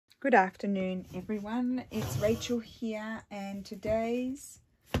Good afternoon, everyone. It's Rachel here, and today's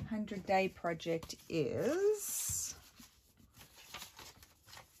 100-day project is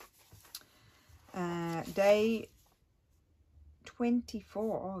day 24.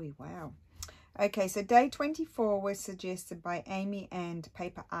 Oh, wow. Okay, so day 24 was suggested by Amy and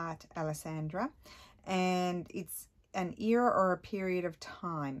Paper Art Alessandra, and it's an era or a period of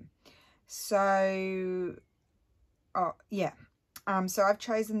time. So, so I've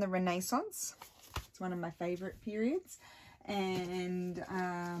chosen the Renaissance. It's one of my favorite periods, and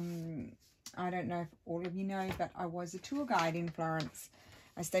I don't know if all of you know, but I was a tour guide in Florence.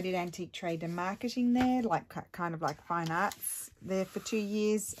 I studied antique trade and marketing there, kind of like fine arts there for 2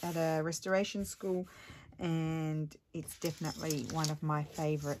 years at a restoration school, and it's definitely one of my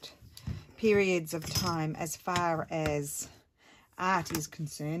favorite periods of time as far as art is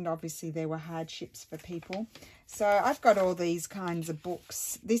concerned. Obviously there were hardships for people, so I've got all these kinds of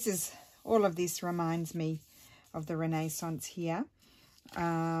books. All of this reminds me of the Renaissance here.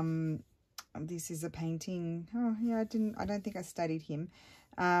 This is a painting. Oh yeah, I don't think I studied him.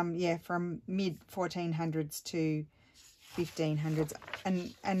 From mid 1400s to 1500s,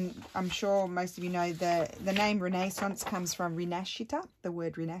 and I'm sure most of you know the name Renaissance comes from rinascita, the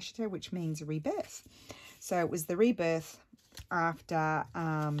word rinascita, which means rebirth. So it was the rebirth after,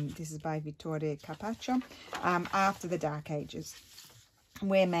 this is by Vittorio Carpaccio, after the Dark Ages,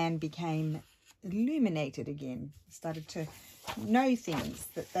 where man became illuminated again, started to know things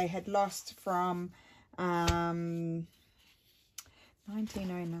that they had lost from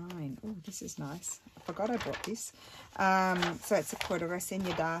 1909. Oh, this is nice. I forgot I bought this. So it's a quattro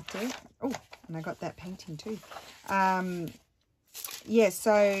rassegna d'arte. Oh, and I got that painting too.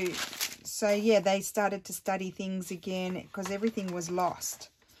 They started to study things again because everything was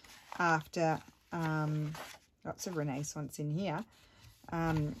lost after, lots of Renaissance in here.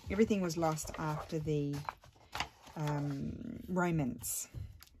 Everything was lost after the Romans,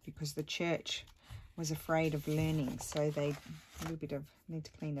 because the church was afraid of learning, so they need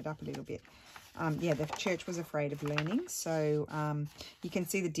to clean it up a little bit. The church was afraid of learning, so you can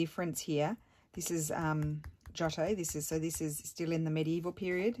see the difference here. This is Giotto. This is still in the medieval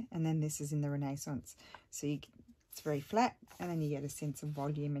period, and then this is in the Renaissance. So it's very flat, and then you get a sense of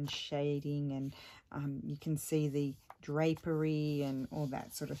volume and shading, and you can see the drapery and all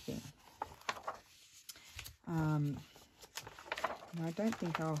that sort of thing. No, I don't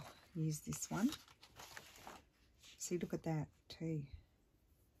think I'll use this one. See, look at that too.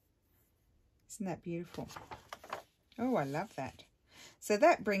 Isn't that beautiful? Oh, I love that. So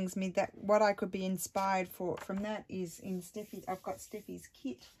that brings me what I could be inspired from that is in Steffi's. I've got Steffi's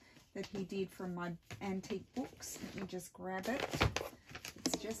kit that he did from my antique books. Let me just grab it.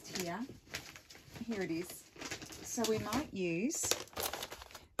 It's just here. Here it is. So we might use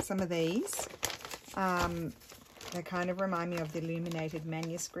some of these. They kind of remind me of the illuminated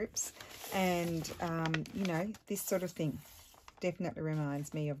manuscripts, and you know, this sort of thing definitely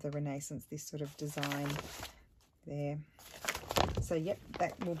reminds me of the Renaissance, this sort of design there. So yep,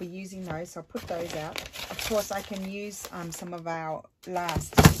 that we'll be using those, so I'll put those out. Of course I can use some of our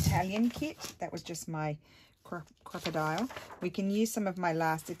last Italian kit. That was just my crocodile. We can use some of my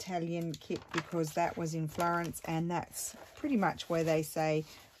last Italian kit because that was in Florence, and that's pretty much where they say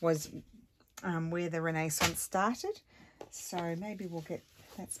was where the Renaissance started. So maybe we'll get,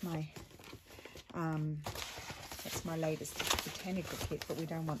 that's my latest botanical kit, but we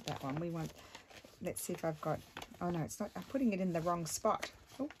don't want that one. We want, let's see if I've got, oh no, it's not, I'm putting it in the wrong spot.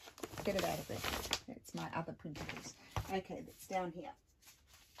 Oh, get it out of there. It's my other printables. Okay, that's down here.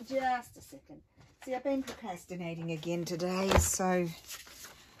 Just a second. See, I've been procrastinating again today, so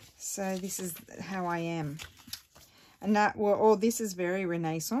this is how I am. And that, well, this is very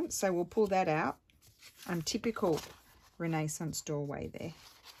Renaissance, so we'll pull that out. Typical Renaissance doorway there.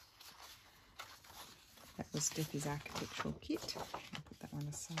 That was Steffi's architectural kit. I'll put that one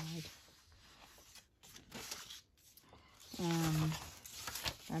aside.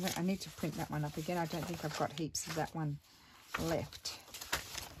 I need to print that one up again. I don't think I've got heaps of that one left.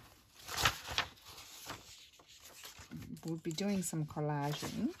 We'll be doing some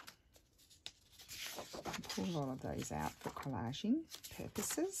collaging. Pull all of those out for collaging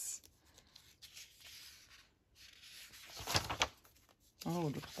purposes.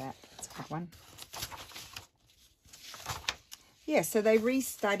 Oh, look at that. That's a good one. Yeah, so they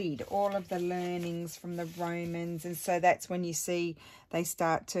restudied all of the learnings from the Romans, and so that's when you see they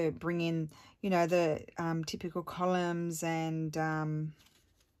start to bring in, you know, the typical columns and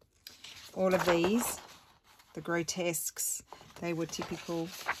all of these, the grotesques. They were typical.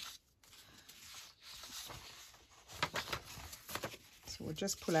 So we'll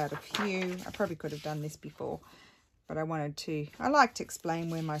just pull out a few. I probably could have done this before, but I like to explain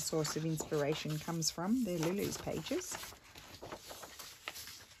where my source of inspiration comes from. They're Lulu's pages.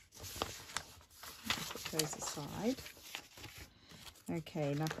 Put those aside.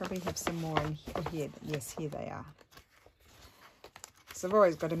 Okay, and I probably have some more in here. Oh, here. Yes, here they are. So I've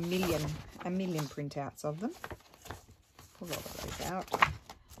always got a million printouts of them. Pull all of those out.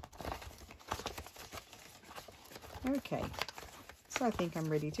 Okay, so I think I'm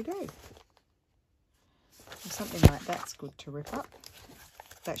ready to go. Something like that's good to rip up.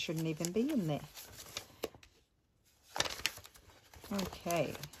 That shouldn't even be in there.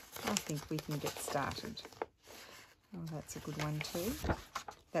 Okay, I think we can get started. Oh, that's a good one too.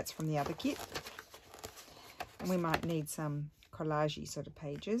 That's from the other kit. And we might need some collagey sort of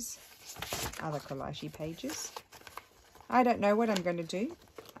pages, other collagey pages. I don't know what I'm going to do.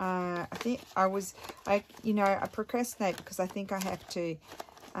 I think I procrastinate because I think I have to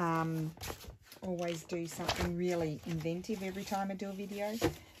always do something really inventive every time I do a video.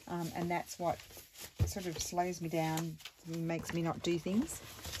 And that's what sort of slows me down and makes me not do things.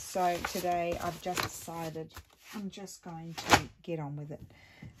 So today I've just decided I'm just going to get on with it.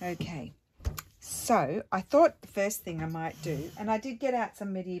 Okay. So I thought the first thing I might do, and I did get out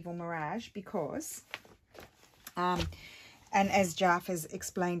some Medieval Mirage because, and as Jaff has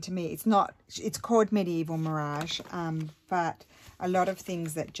explained to me, it's called Medieval Mirage, but a lot of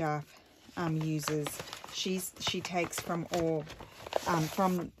things that Jaff uses, she takes from all,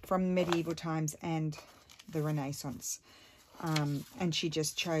 from medieval times and the Renaissance, and she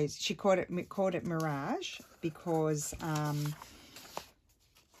just chose. She called it Mirage because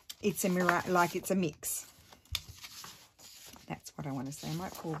it's a mirage, like it's a mix. That's what I want to say. I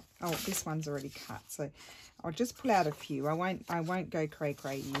might pull. Oh, this one's already cut, so I'll just pull out a few. I won't go cray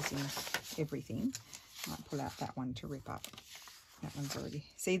using everything. I might pull out that one to rip up. That one's already.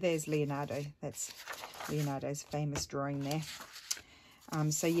 See, there's Leonardo. That's Leonardo's famous drawing there.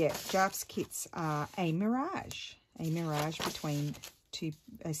 So yeah, Jaff's kits are a mirage between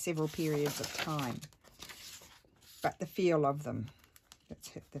several periods of time. But the feel of them,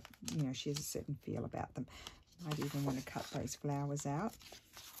 she has a certain feel about them. Might even want to cut those flowers out.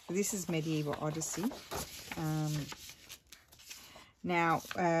 This is Medieval Odyssey. Now,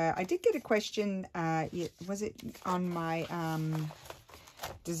 I did get a question. Was it on my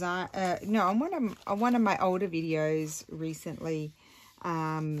design? No, on one of my older videos recently.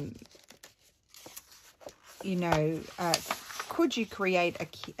 Could you create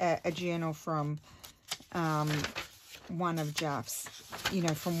a journal from one of Jaff's?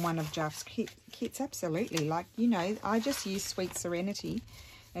 From one of Jaff's kits? Absolutely. Like, I just used Sweet Serenity,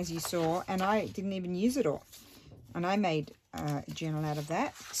 as you saw, and I didn't even use it all. And I made a journal out of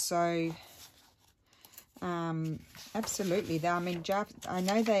that. So, absolutely. I mean, Jaff, I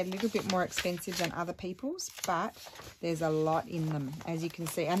know they're a little bit more expensive than other people's, but there's a lot in them, as you can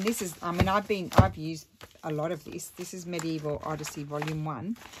see. And this is, I mean, I've used a lot of this. This is Medieval Odyssey Volume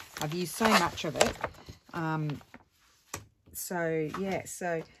 1. I've used so much of it.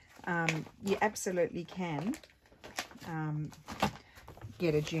 You absolutely can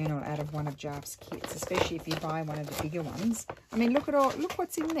get a journal out of one of Jaff's kits, especially if you buy one of the bigger ones. I mean, look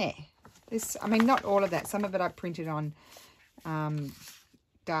what's in there. I mean, not all of that. Some of it I printed on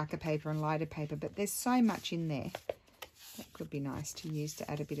darker paper and lighter paper, but there's so much in there. That could be nice to use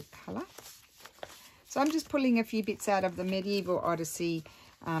to add a bit of colour. So I'm just pulling a few bits out of the Medieval Odyssey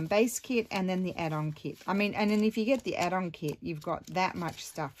base kit and then the add-on kit. I mean, and then if you get the add-on kit, you've got that much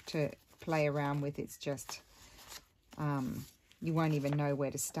stuff to play around with. It's just, you won't even know where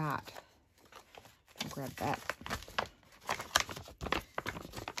to start. I'll grab that.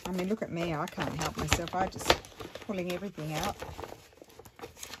 I mean, look at me. I can't help myself. I'm just pulling everything out.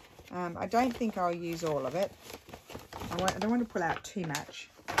 I don't think I'll use all of it. I don't want to pull out too much.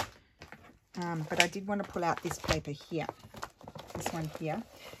 But I did want to pull out this paper here. This one here.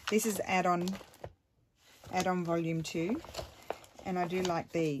 This is add-on volume 2. And I do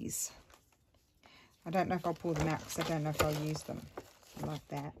like these. I don't know if I'll pull them out because I don't know if I'll use them. I like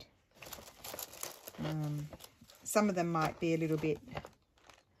that. Some of them might be a little bit...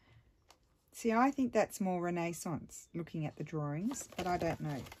 See, I think that's more Renaissance, looking at the drawings, but I don't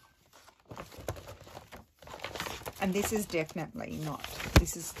know. And this is definitely not.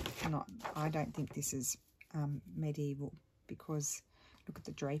 This is not. I don't think this is medieval, because look at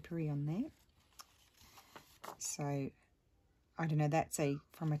the drapery on there. So I don't know. That's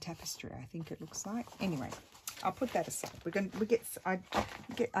from a tapestry, I think it looks like. Anyway, I'll put that aside.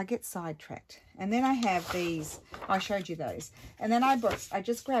 I get sidetracked. And then I have these. I showed you those. And then I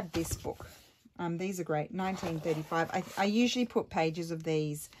just grabbed this book. These are great. 1935. I usually put pages of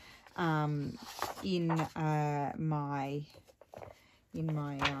these in my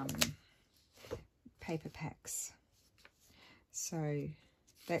paper packs. So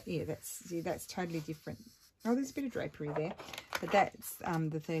that's totally different. Oh, there's a bit of drapery there, but that's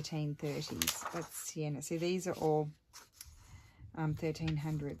the 1330s. That's Sienna. See, these are all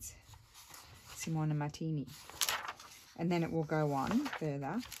 1300s. Simona Martini. And then it will go on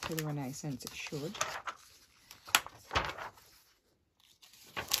further to the Renaissance. It should.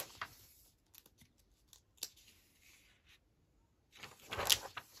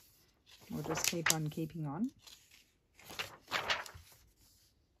 We'll just keep on keeping on.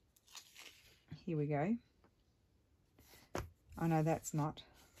 Here we go. Oh no, that's not.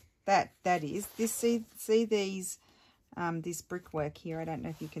 That is. This see these this brickwork here. I don't know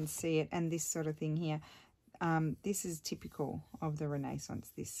if you can see it, and this sort of thing here. This is typical of the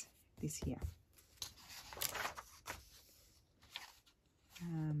Renaissance. This here.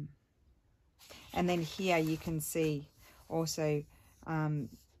 And then here you can see also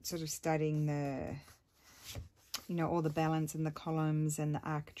sort of studying the, you know, all the balance and the columns and the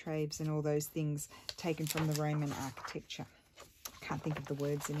architraves and all those things taken from the Roman architecture. I can't think of the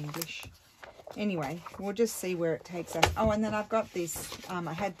words in English. Anyway, we'll just see where it takes us. Oh, and then I've got this,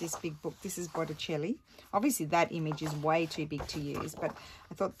 I had this big book. This is Botticelli. Obviously, that image is way too big to use, but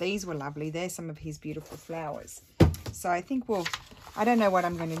I thought these were lovely. There's some of his beautiful flowers. So I think I don't know what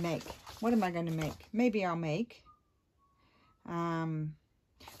I'm going to make. What am I going to make? Maybe I'll make,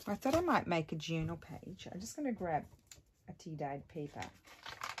 I thought I might make a journal page. I'm just going to grab a tea-dyed paper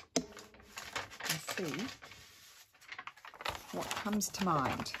and see what comes to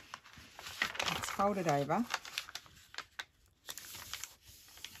mind. Let's fold it over.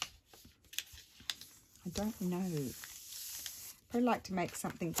 I don't know. I'd like to make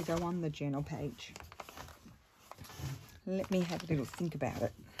something to go on the journal page. Let me have a little think about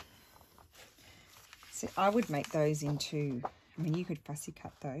it. So I would make those into, I mean, you could fussy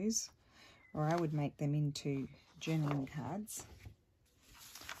cut those, or I would make them into journaling cards.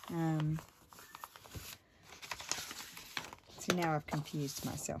 See, now I've confused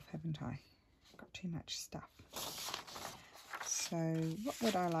myself, haven't I? I've got too much stuff. So what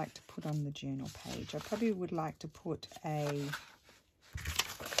would I like to put on the journal page? I probably would like to put a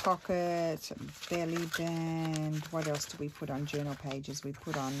pocket, belly band. What else do we put on journal pages? We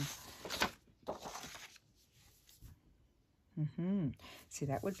put on... See,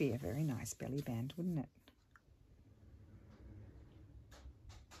 that would be a very nice belly band, wouldn't it?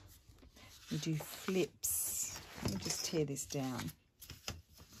 We do flips. Let me just tear this down.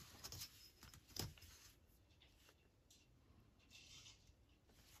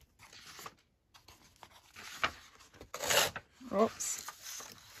 Oops.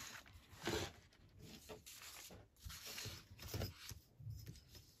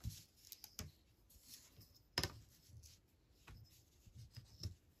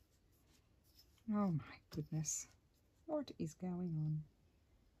 Oh my goodness. What is going on?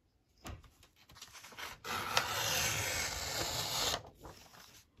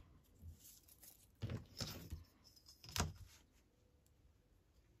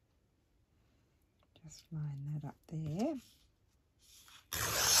 Just line that up there.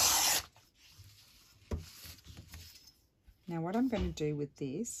 Now what I'm going to do with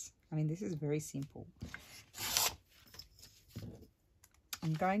this, I mean, this is very simple.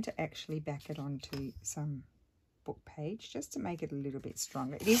 I'm going to actually back it onto some book page just to make it a little bit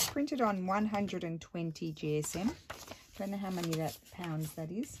stronger. It is printed on 120 GSM. Don't know how many pounds that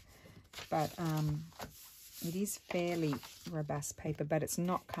is, but it is fairly robust paper, but it's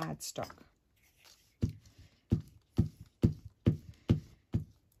not cardstock.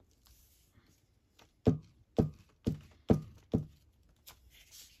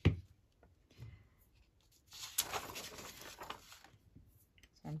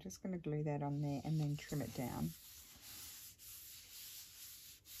 I'm just going to glue that on there and then trim it down.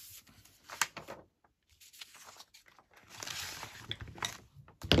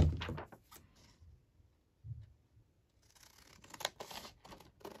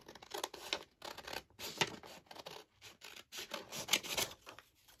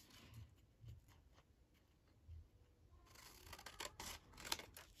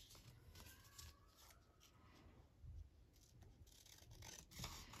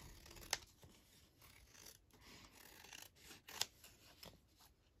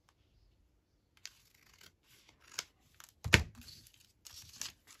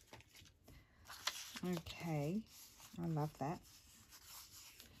 Okay, I love that.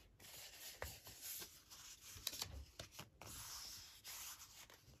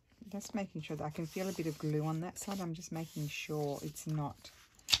 just making sure that I can feel a bit of glue on that side. I'm just making sure it's not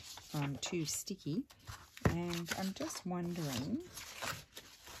too sticky. And I'm just wondering,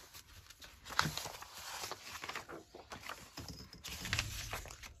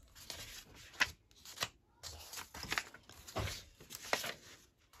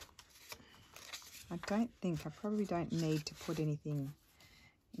 I probably don't need to put anything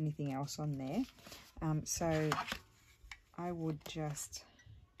else on there. So I would just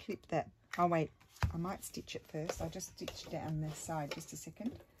clip that. Oh wait, I might stitch it first. I'll just stitch down this side just a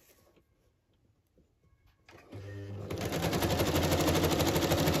second.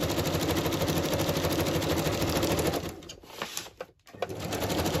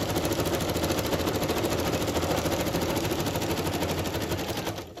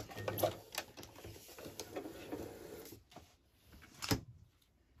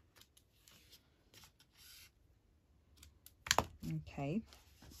 Okay,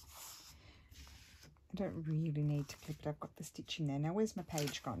 I don't really need to clip it. I've got the stitching there. Now where's my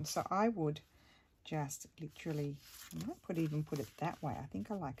page gone? So I would just literally, I might even put it that way. I think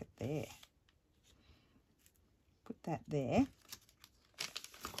I like it there. Put that there.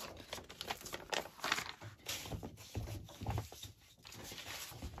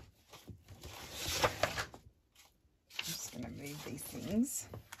 I'm just going to move these things.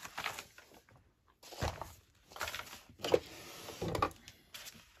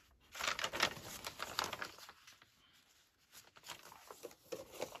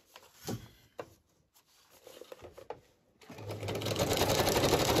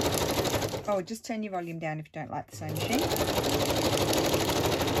 Oh, just turn your volume down if you don't like the sewing machine.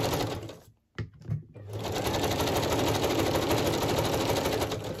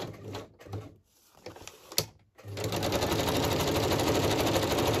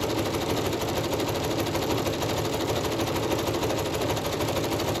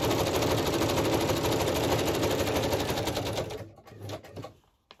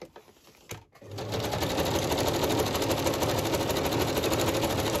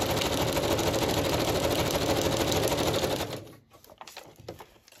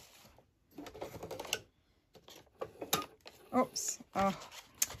 Oops, oh,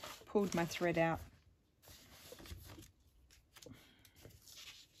 pulled my thread out.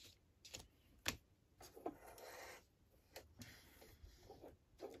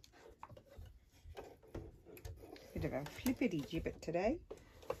 Bit of a flippity gibbet today.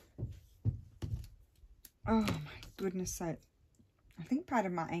 Oh my goodness, so I think part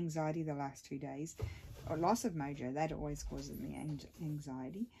of my anxiety the last 2 days, or loss of mojo, that always causes me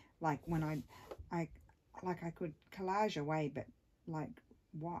anxiety. Like when I could collage away, but like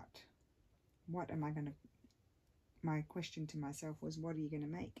what am I going to, my question to myself was, what are you going to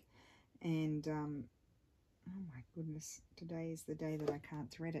make? And oh my goodness, today is the day that I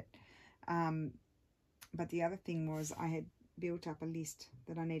can't thread it. But the other thing was, I had built up a list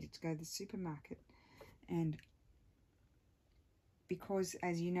that I needed to go to the supermarket, and because,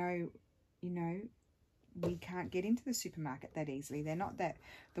 as you know, we can't get into the supermarket that easily. They're not that,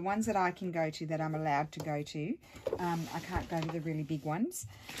 the ones that I can go to, that I'm allowed to go to, I can't go to the really big ones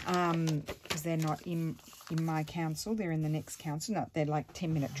because they're not in my council. They're in the next council. Not, they're like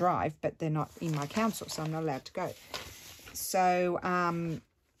 10-minute drive, but they're not in my council, so I'm not allowed to go. So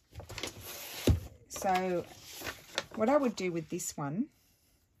so what I would do with this one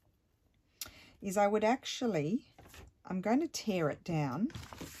is I would actually, I'm going to tear it down.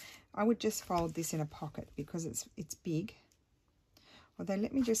 I would just fold this in a pocket because it's big. Although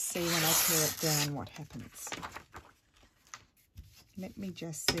let me just see when I tear it down what happens. Let me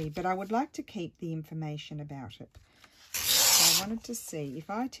just see. But I would like to keep the information about it. So I wanted to see if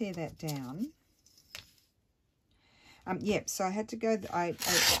I tear that down. Yep, so I had to go, I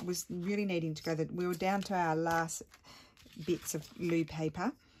was really needing to go, that we were down to our last bits of loo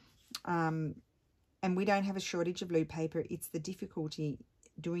paper. And we don't have a shortage of loo paper. It's the difficulty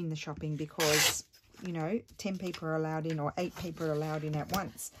doing the shopping because, you know, 10 people are allowed in, or 8 people are allowed in at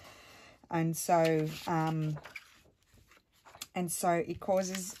once. And so it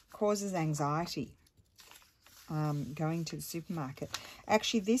causes anxiety going to the supermarket.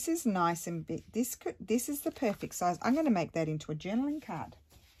 Actually, this is nice and big. This is the perfect size. I'm going to make that into a journaling card.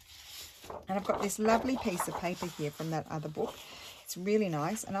 And I've got this lovely piece of paper here from that other book. It's really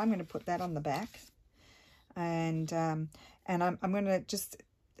nice, and I'm going to put that on the back. And I'm going to just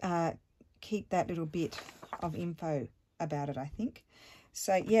keep that little bit of info about it, I think.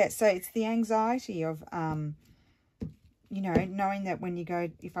 So yeah, so it's the anxiety of you know, knowing that when you go,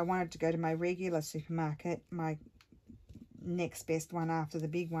 if I wanted to go to my regular supermarket, my next best one after the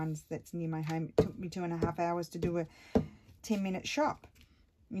big ones that's near my home, it took me 2.5 hours to do a 10-minute shop.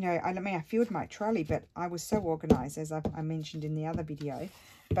 you know, I mean, I filled my trolley, but I was so organised, as I mentioned in the other video.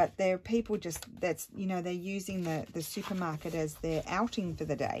 But there are people just, that's, you know, they're using the supermarket as their outing for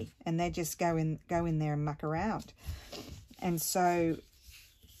the day, and they just go in there and muck around. And so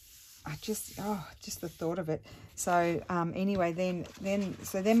I just, just the thought of it. So anyway, then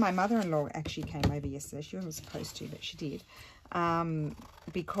my mother-in-law actually came over yesterday. She wasn't supposed to, but she did,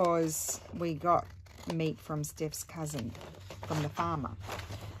 because we got meat from Steph's cousin, from the farmer.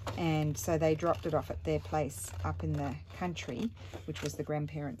 And so they dropped it off at their place up in the country, which was the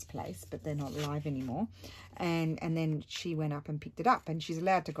grandparents' place, but they're not alive anymore. And then she went up and picked it up, and she's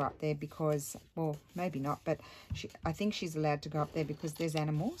allowed to go up there because, well, maybe not, but I think she's allowed to go up there because there's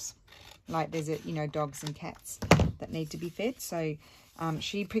animals, like there's, you know, dogs and cats that need to be fed. So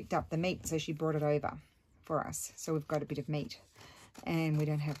she picked up the meat, so she brought it over for us. So we've got a bit of meat, and we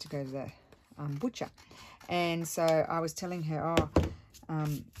don't have to go to the butcher. And so I was telling her,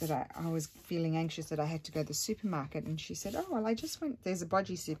 that I was feeling anxious that I had to go to the supermarket, and she said, oh, well, I just went, there's a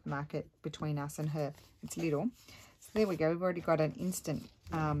Bodgy supermarket between us and her. It's little. So there we go. We've already got an instant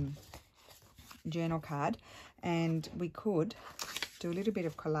journal card, and we could do a little bit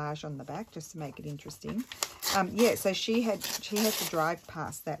of collage on the back just to make it interesting. Yeah, so she had to drive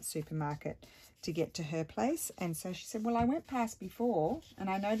past that supermarket to get to her place, and so she said, well, I went past before and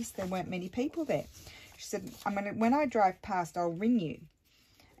I noticed there weren't many people there. She said, when I drive past, I'll ring you.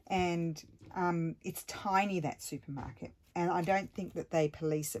 And it's tiny, that supermarket, and I don't think that they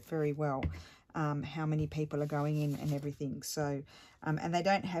police it very well, how many people are going in and everything. So and they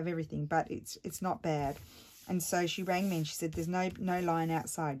don't have everything, but it's not bad. And so she rang me and she said, there's no line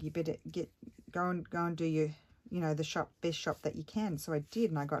outside, you better go and do your, you know, the best shop that you can. So I did,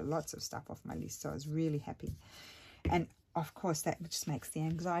 and I got lots of stuff off my list, so I was really happy. And of course that just makes the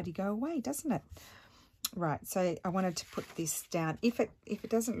anxiety go away, doesn't it? Right, so I wanted to put this down. If it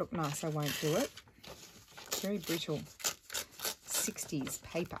doesn't look nice, I won't do it. It's very brittle 60s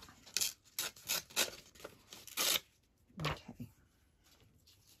paper. Okay.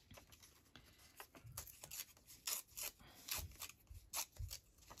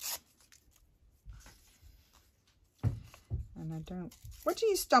 And I don't... What are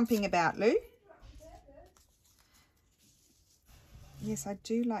you stomping about, Lou? Yes, I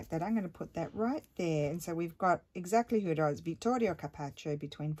do like that. I'm going to put that right there. And so we've got exactly who it is. Vittorio Carpaccio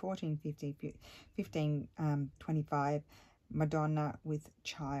between 1450 1525, Madonna with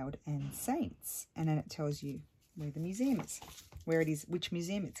Child and Saints. And then it tells you where the museum is, where it is, which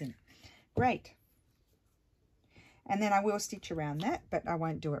museum it's in. Great. And then I will stitch around that, but I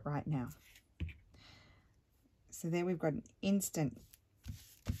won't do it right now. So there we've got an instant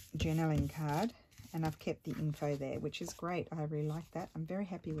journaling card. And I've kept the info there, which is great. I really like that. I'm very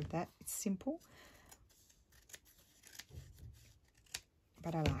happy with that. It's simple,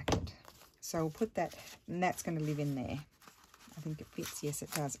 but I like it. So we'll put that, and that's going to live in there. I think it fits. Yes,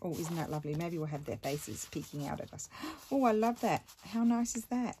 it does. Oh, isn't that lovely? Maybe we'll have their faces peeking out at us. Oh, I love that. How nice is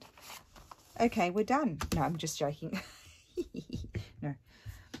that? Okay, we're done. No, I'm just joking. No.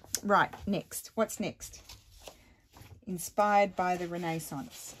 Right, next. What's next? Inspired by the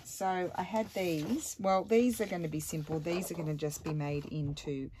Renaissance. So I had these. Well, these are going to be simple. These are going to just be made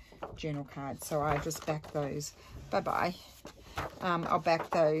into journal cards. So I just back those. Bye-bye. I'll back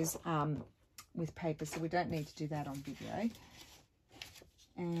those with paper, so we don't need to do that on video.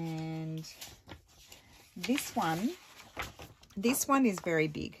 And this one is very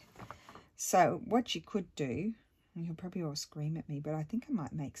big. So what you could do, and you'll probably all scream at me, but I think I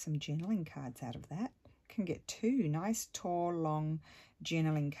might make some journaling cards out of that. Can get two nice tall long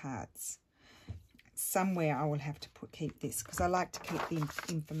journaling cards. Somewhere I will have to keep this, because I like to keep the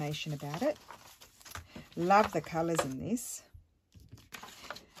information about it. Love the colours in this,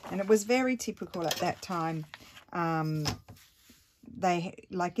 and it was very typical at that time. They,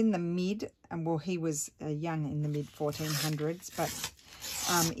 like in the mid, and well, he was young in the mid 1400s, but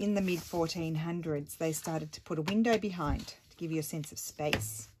in the mid 1400s they started to put a window behind to give you a sense of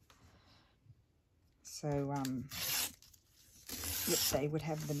space. So, yep, they would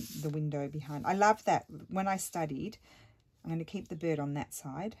have the window behind. I love that. When I studied, I'm going to keep the bird on that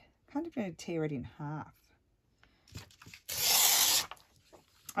side. Kind of going to tear it in half.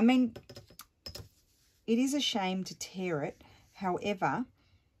 I mean, it is a shame to tear it. However,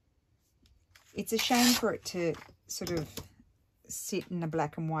 it's a shame for it to sort of sit in a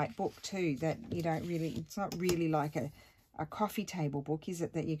black and white book too, that you don't really, it's not really like a coffee table book, is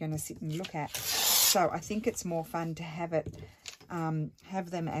it, that you're going to sit and look at? So I think it's more fun to have it,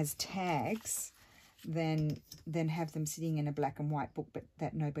 have them as tags than have them sitting in a black and white book, but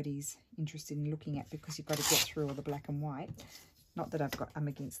that nobody's interested in looking at, because you've got to get through all the black and white. Not that I'm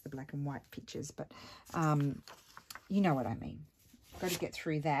against the black and white pictures, but you know what I mean. Got to get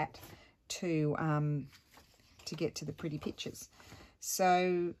through that to get to the pretty pictures.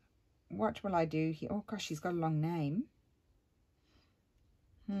 So what will I do here? Oh gosh, she's got a long name.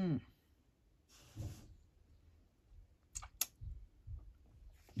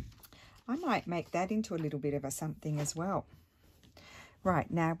 I might make that into a little bit of a something as well. Right,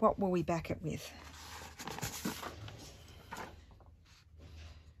 now what will we back it with?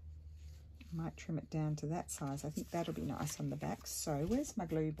 Might trim it down to that size. I think that'll be nice on the back. So where's my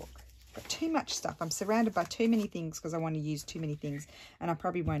glue book? Got too much stuff. I'm surrounded by too many things because I want to use too many things, and I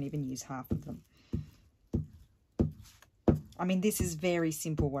probably won't even use half of them. I mean, this is very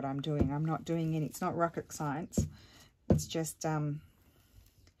simple what I'm doing. I'm not doing any, it's not rocket science. It's just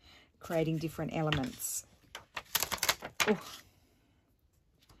creating different elements. Ooh.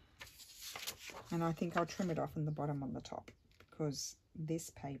 And I think I'll trim it off in the bottom on the top because this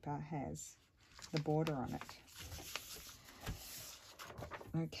paper has the border on it.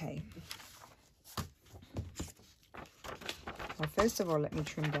 Okay. Well, first of all, let me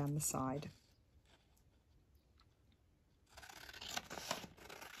trim down the side.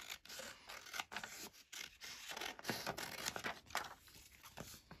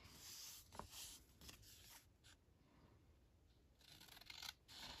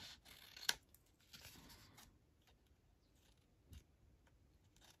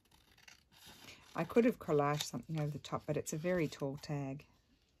 I could have collaged something over the top, but it's a very tall tag.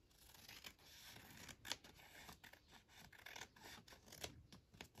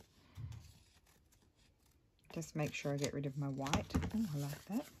 Just make sure I get rid of my white. Oh, I like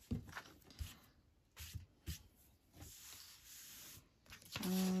that.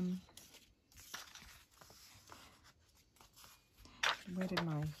 Where did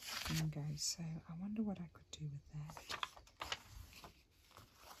my thing go? So I wonder what I could do with that.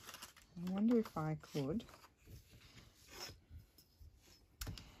 I wonder if I could.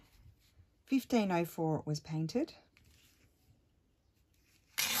 1504 it was painted.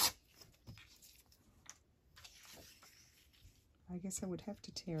 I guess I would have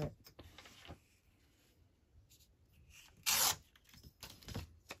to tear it.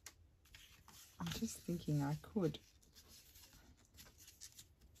 I'm just thinking I could.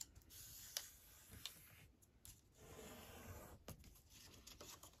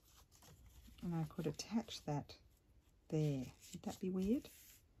 And I could attach that there. Would that be weird?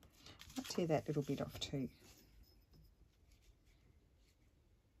 I'll tear that little bit off too.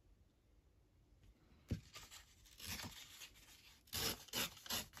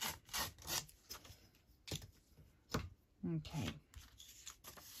 Okay.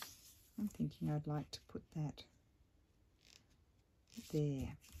 I'm thinking I'd like to put that there.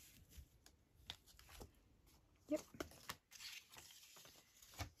 Yep.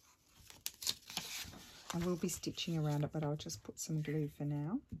 I will be stitching around it, but I'll just put some glue for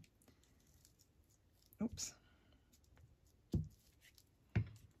now. Oops.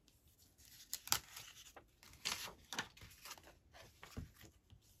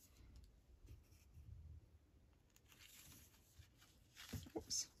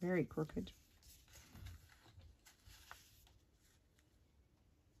 Oops, very crooked.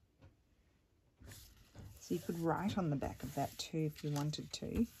 So you could write on the back of that too if you wanted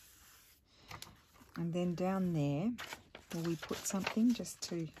to. And then down there, will we put something just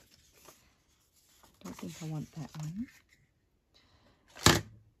to... I don't think I want that one.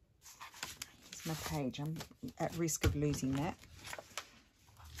 Here's my page. I'm at risk of losing that.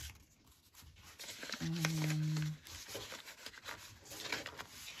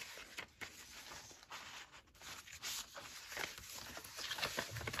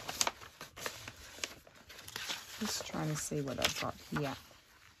 Just trying to see what I've got here.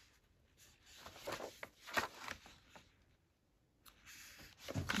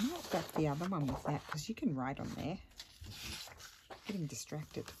 I might back the other one with that because you can write on there. Getting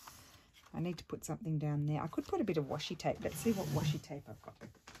distracted. I need to put something down there. I could put a bit of washi tape. Let's see what washi tape I've got.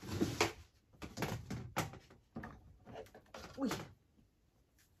 Ooh.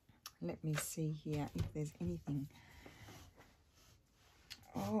 Let me see here if there's anything.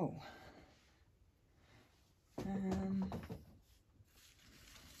 Oh.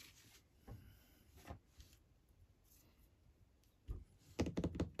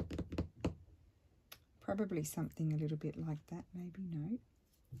 Probably something a little bit like that, maybe, no.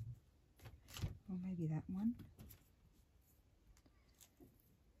 Or maybe that one.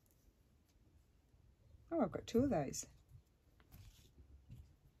 Oh, I've got two of those.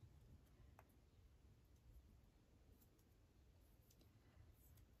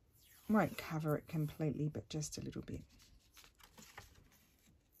 Won't cover it completely, but just a little bit.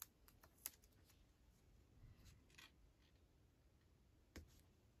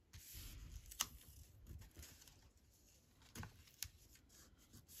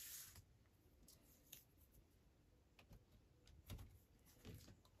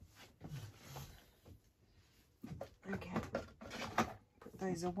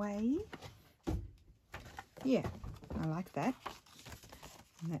 those away. Yeah, I like that.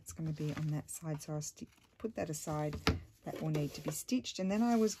 And that's going to be on that side, so I'll put that aside. That will need to be stitched, and then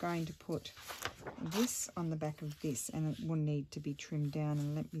I was going to put this on the back of this, and it will need to be trimmed down.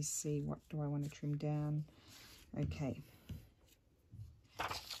 And let me see, what do I want to trim down? Okay.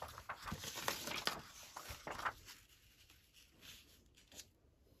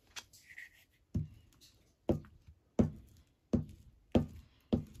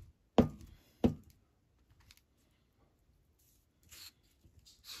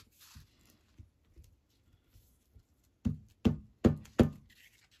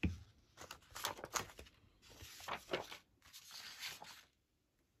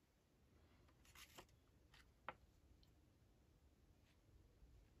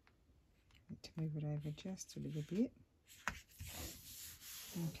 To move it over just a little bit.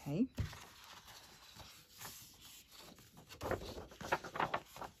 Okay.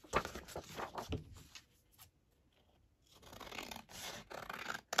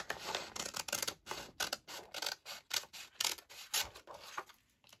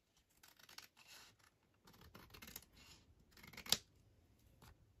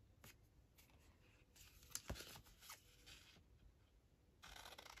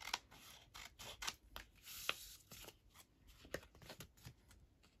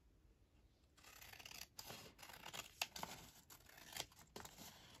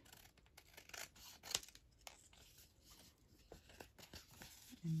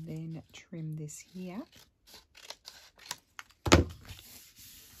 And then trim this here,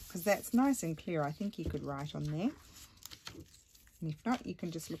 because that's nice and clear. I think you could write on there, and if not, you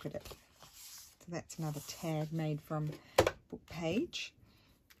can just look at it. So that's another tag made from book page.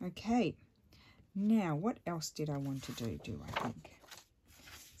 Okay, now what else did I want to do I think?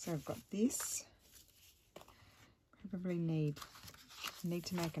 So I've got this. Probably need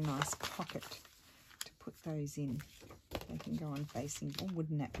to make a nice pocket to put those in. They can go on facing. Oh,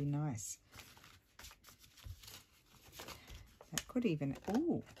 wouldn't that be nice? That could even,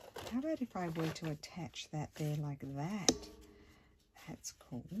 oh, how about if I were to attach that there like that? That's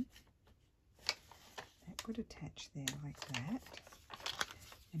cool. That could attach there like that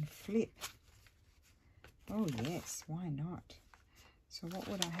and flip. Oh yes, why not? So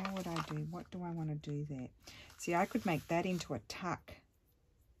how would I do? What do I want to do there? See, I could make that into a tuck.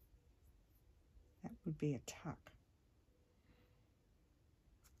 That would be a tuck.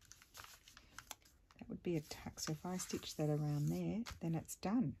 Would be a tuck. So if I stitch that around there, then it's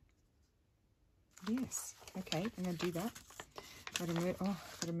done. Yes. Okay, I'm going to do that.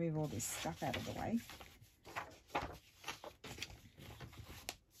 Gotta move all this stuff out of the way.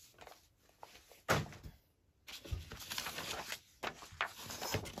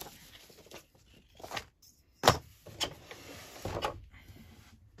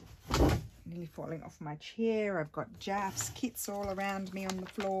 Nearly falling off my chair. I've got Jaff's kits all around me on the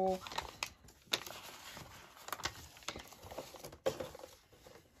floor.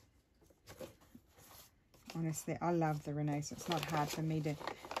 Honestly, I love the Renaissance. It's not hard for me to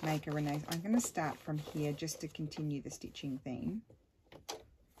make a Renaissance. I'm going to start from here just to continue the stitching theme.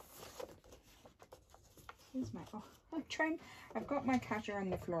 Here's my, I've got my cutter on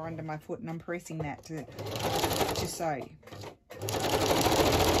the floor under my foot and I'm pressing that to sew.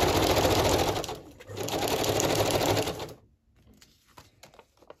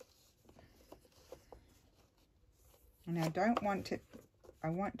 And I don't want it,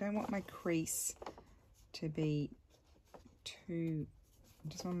 don't want my crease to be too, I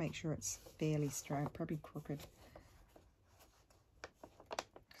just want to make sure it's fairly straight, probably crooked,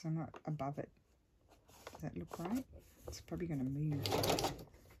 because I'm not above it. Does that look right? It's probably going to move.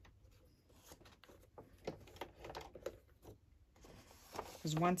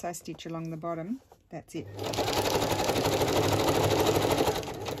 Because once I stitch along the bottom, that's it.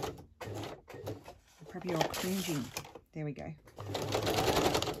 I'm probably all cringing. There we go.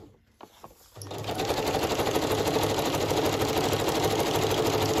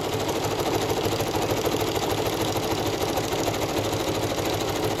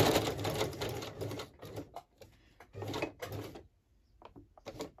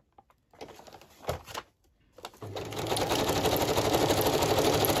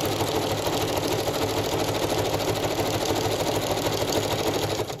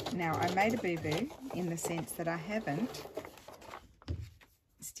 Made a boo-boo in the sense that I haven't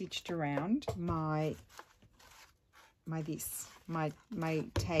stitched around my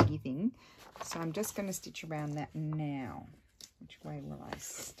taggy thing, so I'm just going to stitch around that now. Which way will I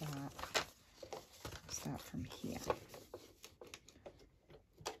start? Start from here.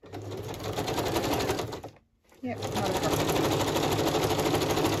 Yep, not a problem.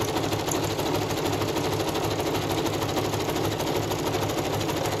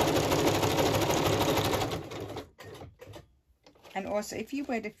 Also, if you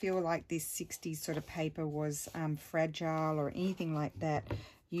were to feel like this 60s sort of paper was fragile or anything like that,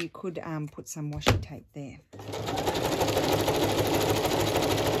 you could put some washi tape there.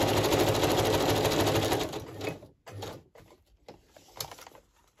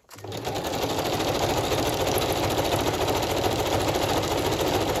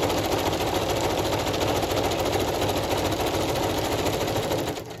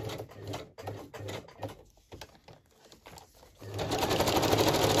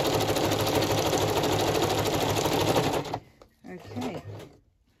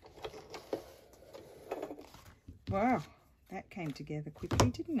 Wow, that came together quickly,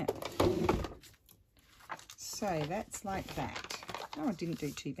 didn't it? So that's like that. Oh, it didn't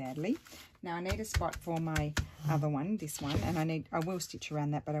do too badly. Now I need a spot for my other one, this one, and I will stitch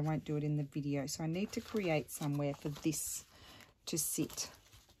around that, but I won't do it in the video. So I need to create somewhere for this to sit.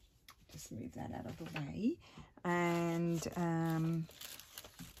 Just move that out of the way. And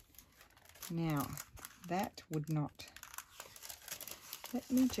now that would not. Let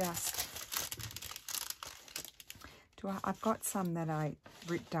me just. I've got some that I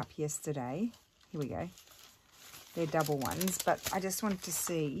ripped up yesterday. Here we go. They're double ones, but I just wanted to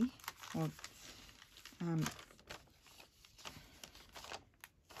see. Or,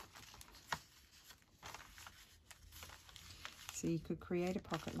 so you could create a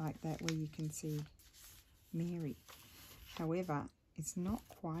pocket like that where you can see Mary. However, it's not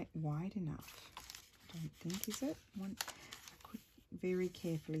quite wide enough. I don't think, is it? I could very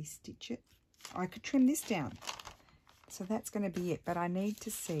carefully stitch it. I could trim this down. So that's going to be it, but I need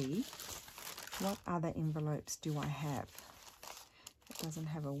to see what other envelopes do I have. It doesn't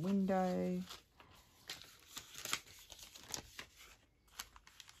have a window.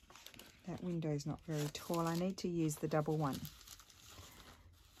 That window is not very tall. I need to use the double one.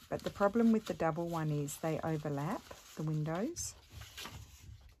 But the problem with the double one is they overlap, the windows.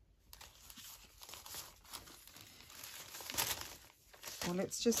 Well,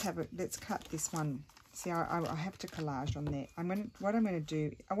 let's just have it. Let's cut this one. See, I have to collage on there. What I'm going to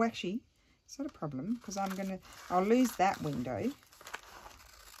do. Oh, actually, it's not a problem because I'll lose that window.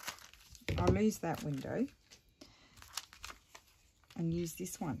 I'll lose that window and use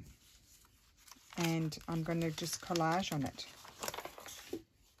this one. And I'm going to just collage on it.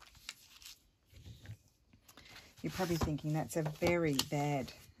 You're probably thinking that's a very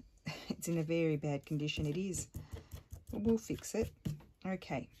bad. It's in a very bad condition. It is. But we'll fix it.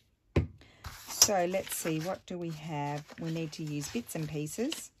 Okay. So let's see, what do we have? We need to use bits and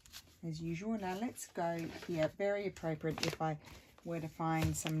pieces as usual. Now let's go here. Very appropriate if I were to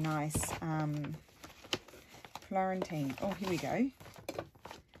find some nice Florentine. Oh, here we go.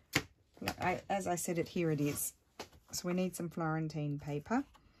 As I said it, here it is. So we need some Florentine paper.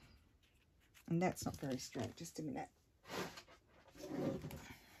 And that's not very straight. Just a minute.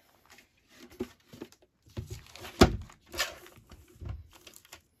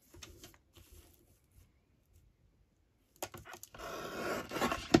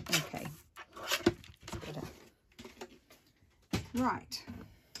 Right,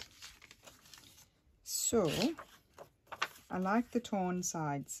 so I like the torn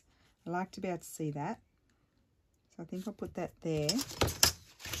sides. I like to be able to see that. So I think I'll put that there.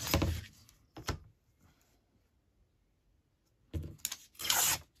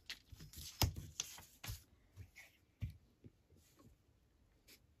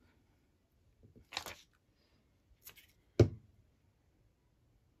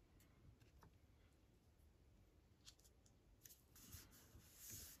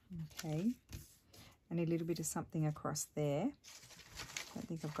 Okay, and a little bit of something across there. I don't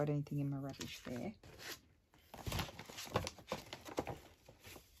think I've got anything in my rubbish there.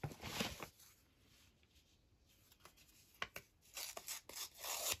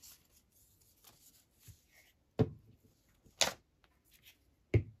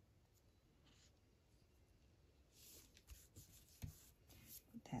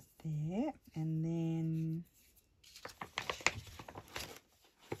 Put that there, and then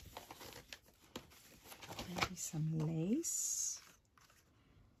maybe some lace.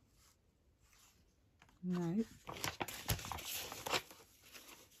 No.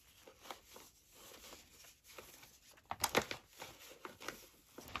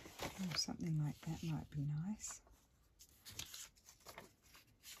 Oh, something like that might be nice.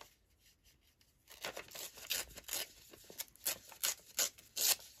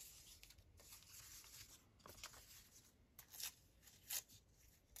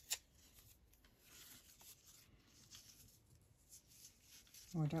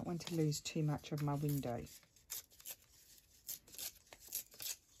 Oh, I don't want to lose too much of my window.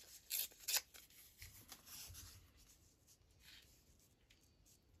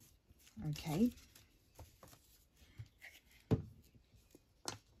 Okay.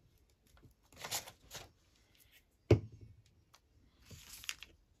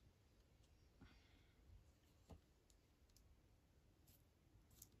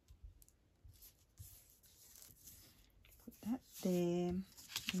 Put that there.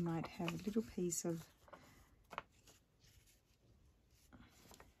 We might have a little piece of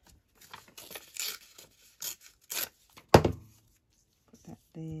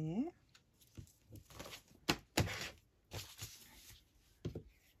there.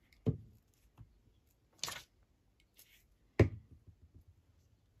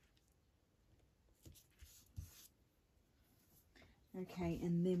 Okay,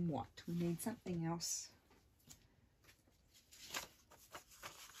 and then what? We need something else.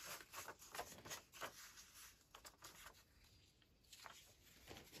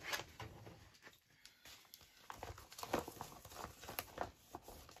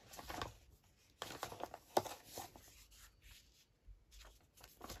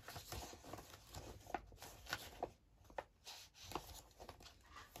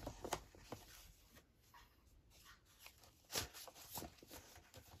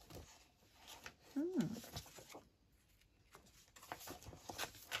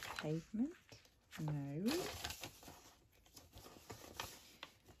 Pavement? No.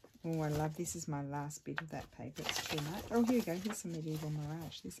 Oh, I love this. Is my last bit of that paper. It's too much. Oh, here we go. Here's some medieval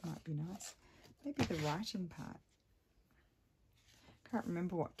mirage. This might be nice. Maybe the writing part. Can't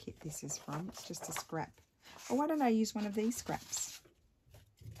remember what kit this is from. It's just a scrap. Oh, why don't I use one of these scraps?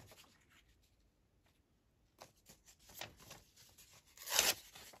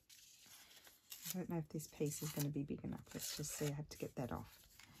 I don't know if this piece is going to be big enough. Let's just see. I have to get that off.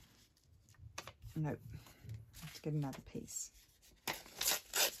 Nope. I have to get another piece.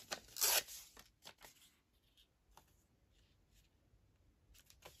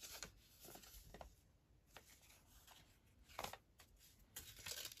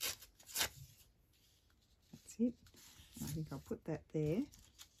 That's it. I think I'll put that there.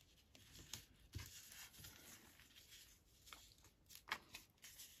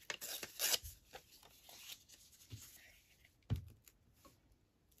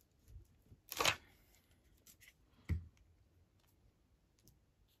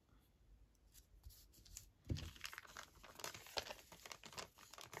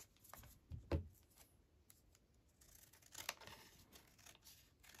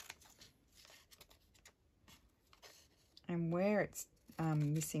 And where it's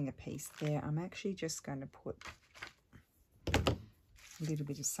missing a piece there, I'm actually just going to put a little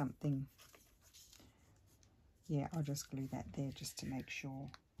bit of something. Yeah, I'll just glue that there just to make sure.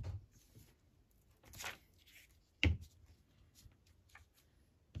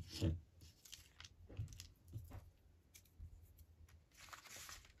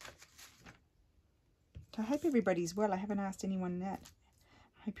 I hope everybody's well. I haven't asked anyone that.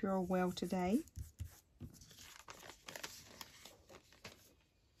 I hope you're all well today.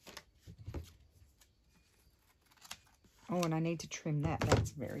 Oh, and I need to trim that.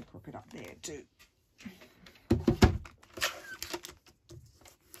 That's very crooked up there too.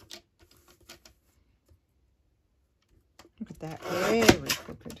 Look at that. Very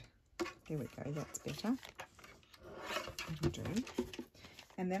crooked. There we go. That's better. That'll do.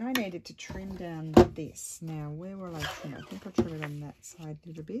 And then I needed to trim down this. Now, where will I trim? I think I'll trim it on that side a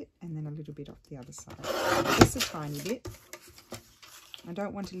little bit and then a little bit off the other side. Just a tiny bit. I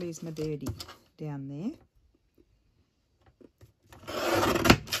don't want to lose my birdie down there.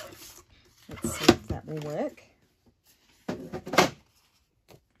 Let's see if that will work. I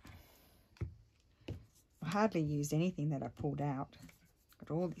hardly used anything that I pulled out.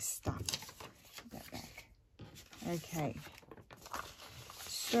 Got all this stuff. Put that back. Okay.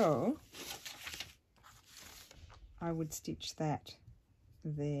 So, I would stitch that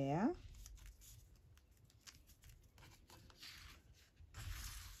there.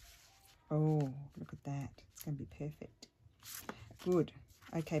 Oh, look at that. It's going to be perfect. Good.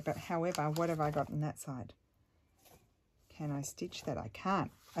 Okay, but however, what have I got on that side? Can I stitch that? I can't.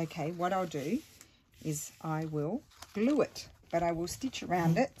 Okay, what I'll do is I will glue it, but I will stitch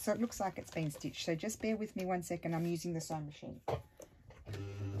around it so it looks like it's been stitched. So just bear with me 1 second. I'm using the sewing machine.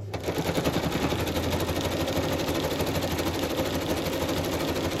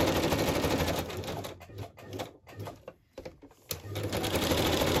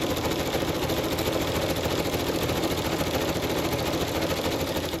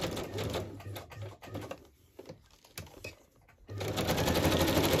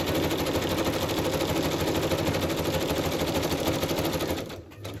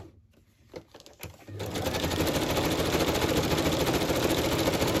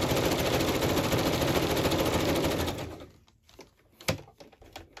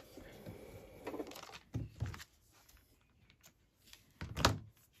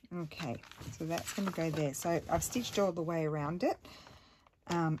 Okay, so that's going to go there. So I've stitched all the way around it,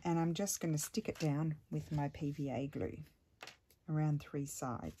 and I'm just going to stick it down with my PVA glue around 3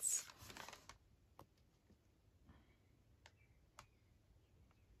 sides.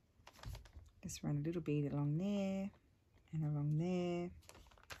 Just run a little bead along there and along there.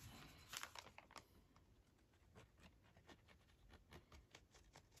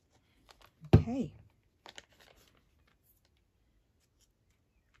 Okay.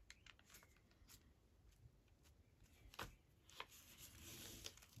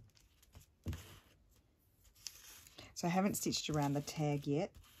 So I haven't stitched around the tag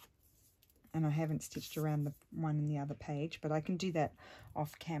yet, and I haven't stitched around the one in the other page, but I can do that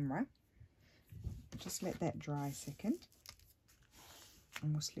off camera. Just let that dry a second,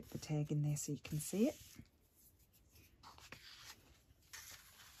 and we'll slip the tag in there so you can see it.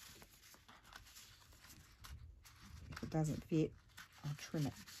 If it doesn't fit, I'll trim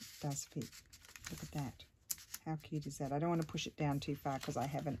it. It does fit. Look at that. How cute is that? I don't want to push it down too far because I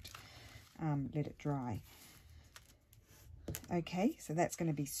haven't let it dry. Okay, so that's going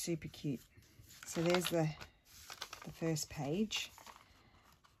to be super cute. So there's the first page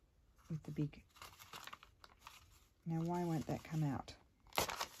with the big... Now, why won't that come out?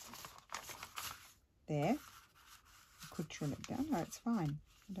 There. I could trim it down. No, it's fine.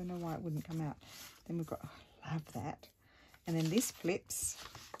 I don't know why it wouldn't come out. Then we've got... Oh, I love that. And then this flips.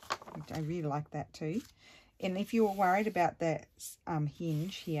 I really like that too. And if you're worried about that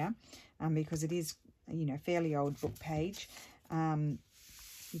hinge here, because it is, you know, fairly old book page, you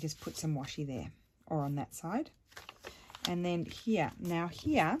just put some washi there or on that side. And then here, now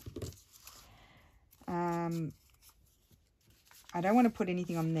here, I don't want to put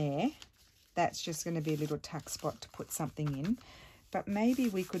anything on there. That's just going to be a little tuck spot to put something in. But maybe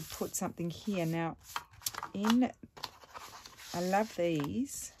we could put something here. Now, I love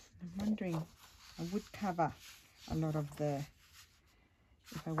these. I'm wondering, I would cover a lot of the,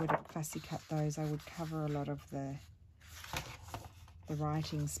 if I were to fussy cut those, I would cover a lot of the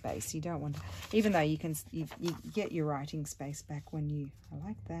writing space. You don't want to, even though you get your writing space back when you, I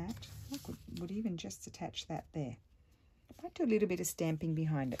like that. I would even just attach that there. I might do a little bit of stamping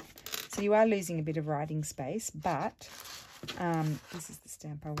behind it. So you are losing a bit of writing space, but this is the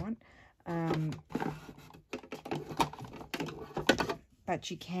stamp I want. But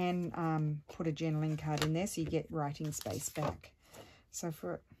you can put a journaling card in there so you get writing space back. So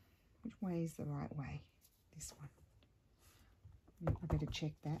for, which way is the right way? This one. I better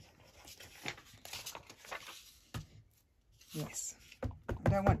check that. Yes. I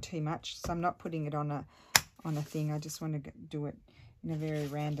don't want too much, so I'm not putting it on a thing. I just want to do it in a very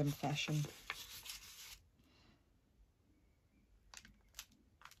random fashion.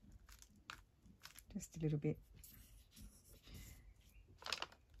 Just a little bit.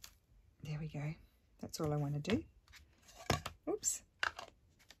 There we go. That's all I want to do. Oops.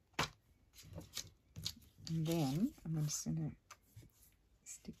 And then I'm just going to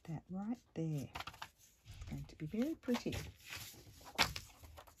stick that right there. It's going to be very pretty.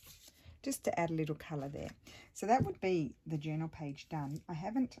 Just to add a little colour there. So that would be the journal page done. I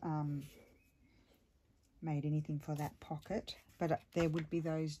haven't made anything for that pocket, but there would be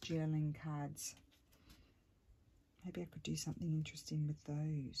those journaling cards. Maybe I could do something interesting with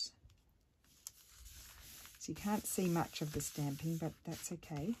those. So you can't see much of the stamping, but that's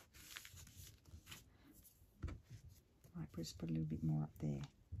okay. Might just put a little bit more up there.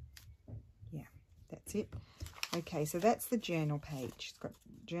 Yeah, that's it. Okay, so that's the journal page. It's got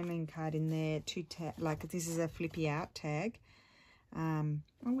journaling card in there, like this is a flippy out tag. Well,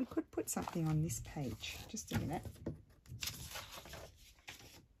 we could put something on this page. Just a minute.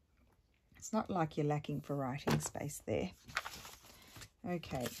 It's not like you're lacking for writing space there.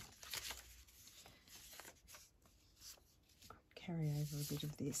 Okay. Carry over a bit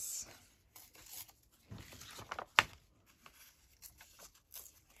of this.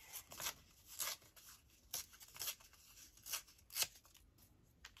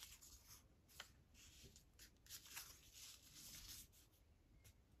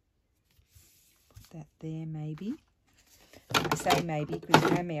 Put that there maybe. I say maybe because you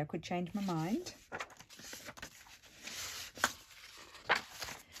know me, I could change my mind.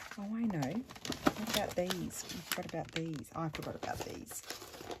 Oh, I know. What about these? I forgot about these. I forgot about these.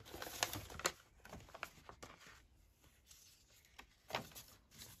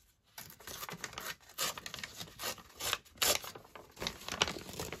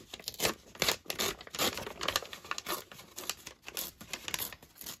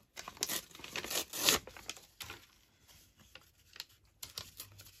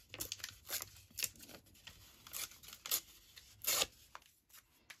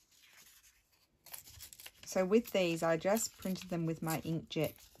 So with these, I just printed them with my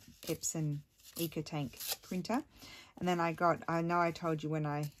inkjet Epson EcoTank printer. And then I know I told you when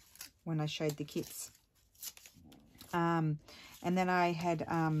I showed the kits. And then I had,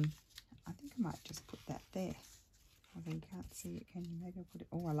 I think I might just put that there. I think you can't see it, can you? Maybe I'll put it,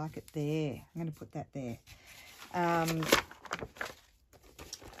 oh, I like it there. I'm going to put that there.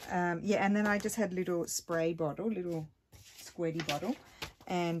 Yeah, and then I just had a little spray bottle, little squirty bottle,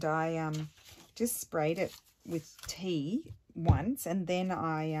 and I just sprayed it with tea once, and then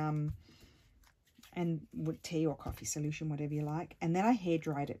and with tea or coffee solution, whatever you like, and then I hair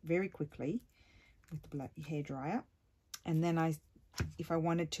dried it very quickly with the hair dryer, and then if I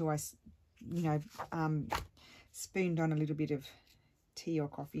wanted to, spooned on a little bit of tea or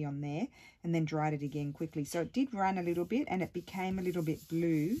coffee on there, and then dried it again quickly. So it did run a little bit, and it became a little bit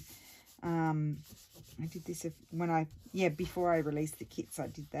blue. I did this before I released the kits. I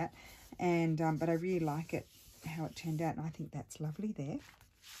did that, and but I really like it how it turned out, and I think that's lovely there.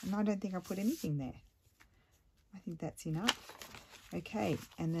 And I don't think I put anything there. I think that's enough. Okay,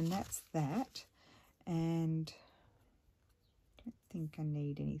 and then that's that, and I don't think I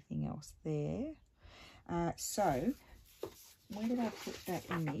need anything else there. So where did I put that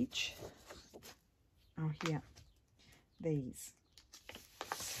image? Oh, here. These.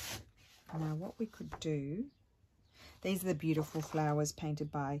 Now, what we could do, these are the beautiful flowers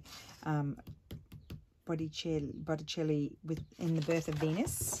painted by Botticelli in The Birth of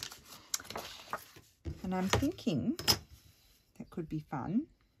Venus. And I'm thinking that could be fun.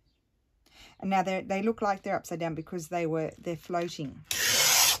 And now they look like they're upside down because they're floating.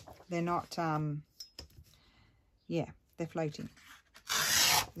 They're not, yeah, they're floating.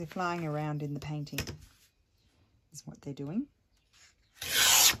 They're flying around in the painting, is what they're doing.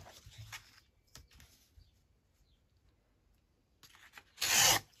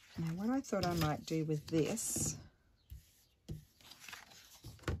 Now, what I thought I might do with this,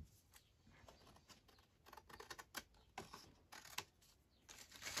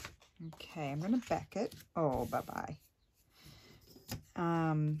 okay, I'm going to back it. Oh, bye-bye.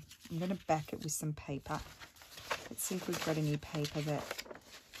 I'm going to back it with some paper. Let's see if we've got any paper that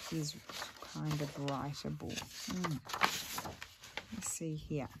is kind of writable. Let's see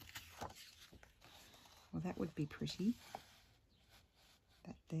here. Well, that would be pretty.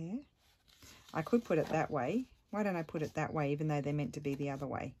 That there. I could put it that way. Why don't I put it that way, even though they're meant to be the other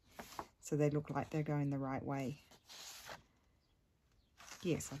way? So they look like they're going the right way.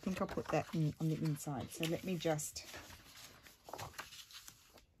 Yes, I think I'll put that on the inside. So let me just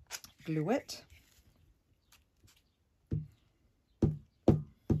glue it.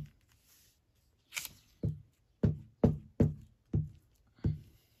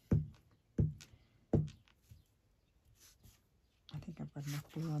 I've got enough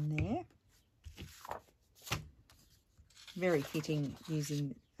glue on there. Very fitting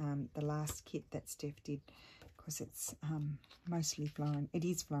using the last kit that Steph did, because it's mostly Florentine. It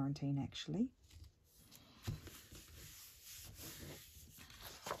is Florentine, actually.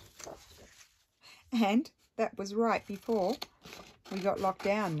 And that was right before we got locked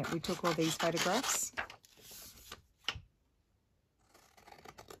down that we took all these photographs.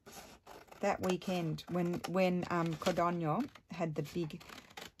 That weekend when Codogno had the big,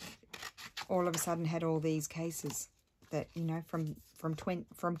 all of a sudden had all these cases that, you know, from 2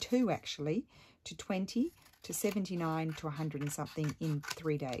 actually to 20 to 79 to 100 and something in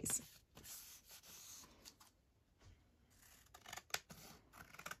 3 days.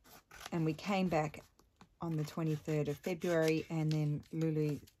 And we came back on the 23rd of February, and then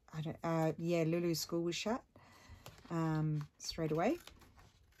Lulu's school was shut straight away.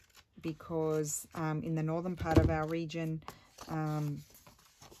 Because in the northern part of our region,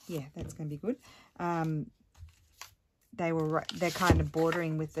 yeah, that's going to be good. They're kind of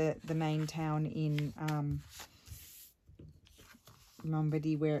bordering with the main town in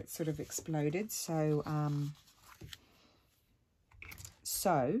Lombardy, where it sort of exploded. So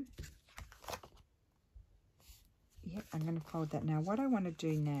yeah, I'm going to fold that now. What I want to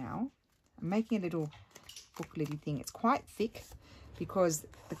do now, I'm making a little bookletty thing. It's quite thick, because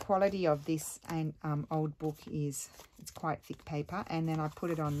the quality of this old book is, it's quite thick paper. And then I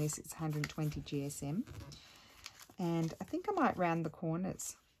put it on this, it's 120 GSM. And I think I might round the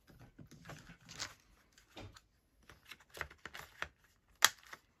corners.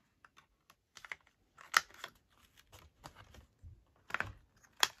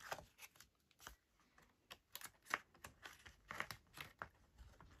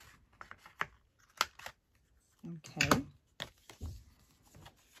 Okay.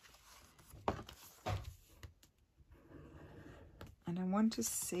 And I want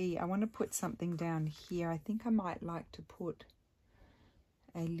to put something down here. I think I might like to put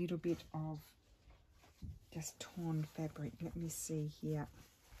a little bit of just torn fabric. Let me see here.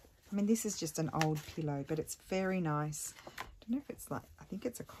 I mean, this is just an old pillow, but it's very nice. I don't know if it's like, I think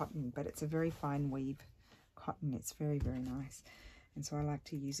it's a cotton, but it's a very fine weave cotton. It's very, very nice. And so I like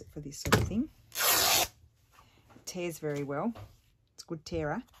to use it for this sort of thing. It tears very well. It's a good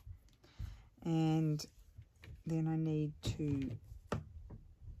tearer. And then I need to...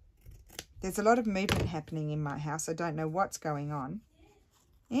 There's a lot of movement happening in my house. I don't know what's going on.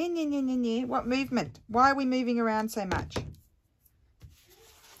 What movement? Why are we moving around so much?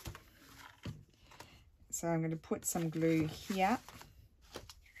 So I'm going to put some glue here.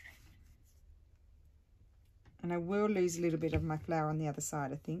 And I will lose a little bit of my flower on the other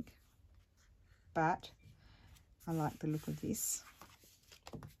side, I think. But I like the look of this.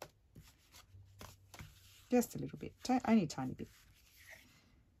 Just a little bit, only a tiny bit.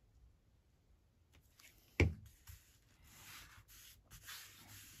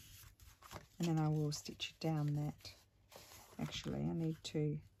 And then I will stitch down that. Actually, I need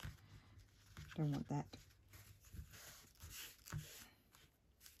to, don't want that.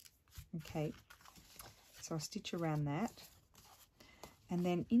 Okay, so I'll stitch around that. And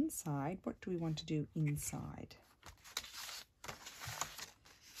then inside, what do we want to do inside?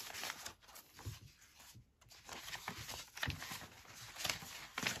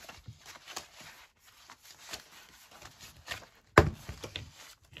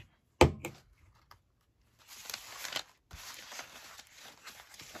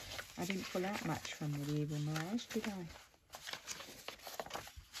 I didn't pull out much from Medieval Mirage, did I?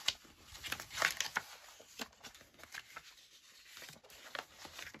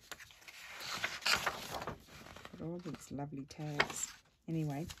 Got all these lovely tags.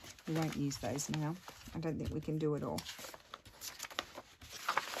 Anyway, we won't use those now. I don't think we can do it all.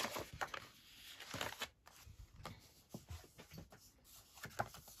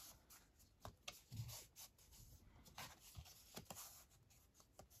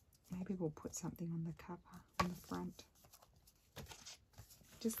 Maybe we'll put something on the cover, on the front.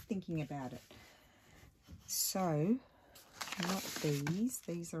 Just thinking about it. So, not these.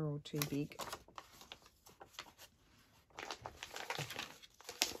 These are all too big.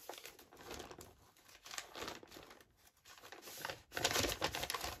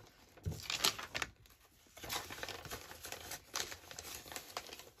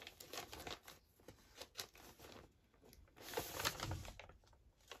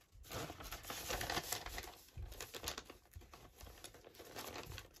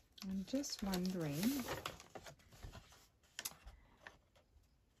 I'm just wondering,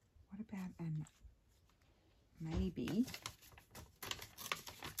 what about maybe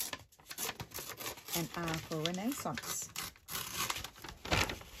an R for Renaissance?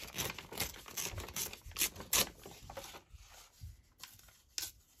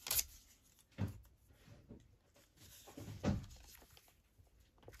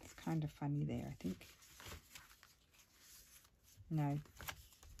 It's kind of funny there, I think. No.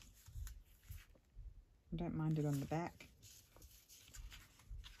 I don't mind it on the back.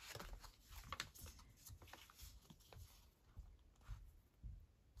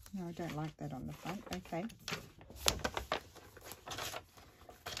 No, I don't like that on the front. Okay.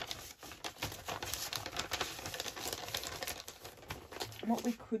 What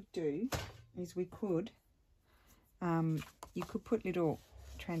we could do is we could, you could put little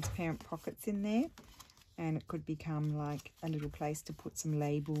transparent pockets in there, and it could become like a little place to put some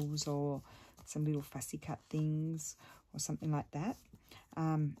labels or some little fussy cut things or something like that.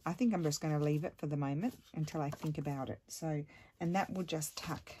 I think I'm just going to leave it for the moment until I think about it. So, and that will just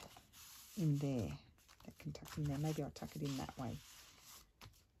tuck in there. That can tuck in there. Maybe I'll tuck it in that way.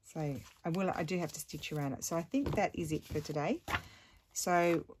 So I do have to stitch around it. So I think that is it for today.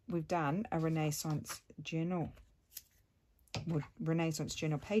 So we've done a Renaissance journal. Well, Renaissance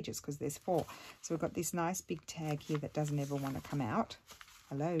journal pages, because there's 4. So we've got this nice big tag here that doesn't ever want to come out.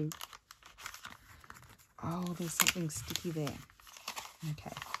 Hello. Oh, there's something sticky there.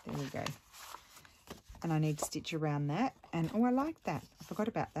 Okay, there we go. And I need to stitch around that. And, oh, I like that. I forgot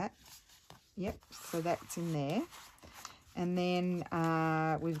about that. Yep, so that's in there. And then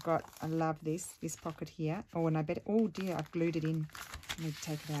we've got, I love this pocket here. Oh, and I bet, oh dear, I've glued it in. I need to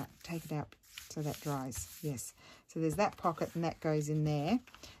take it out. Take it out so that dries. Yes. So there's that pocket and that goes in there.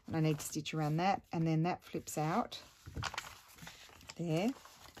 And I need to stitch around that. And then that flips out. There.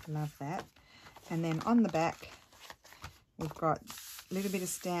 Love that. And then on the back, we've got a little bit of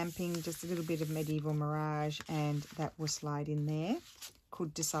stamping, just a little bit of Medieval Mirage, and that will slide in there.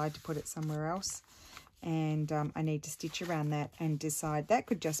 Could decide to put it somewhere else. and I need to stitch around that and decide. That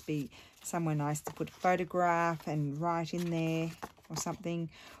could just be somewhere nice to put a photograph and write in there or something.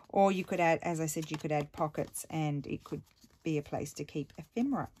 Or you could add, as I said, you could add pockets and it could be a place to keep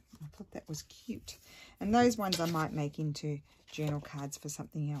ephemera. I thought that was cute. And those ones I might make into journal cards for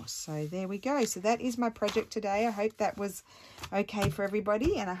something else. So there we go. So that is my project today. I hope that was okay for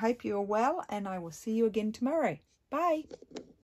everybody, and I hope you're well, and I will see you again tomorrow. Bye.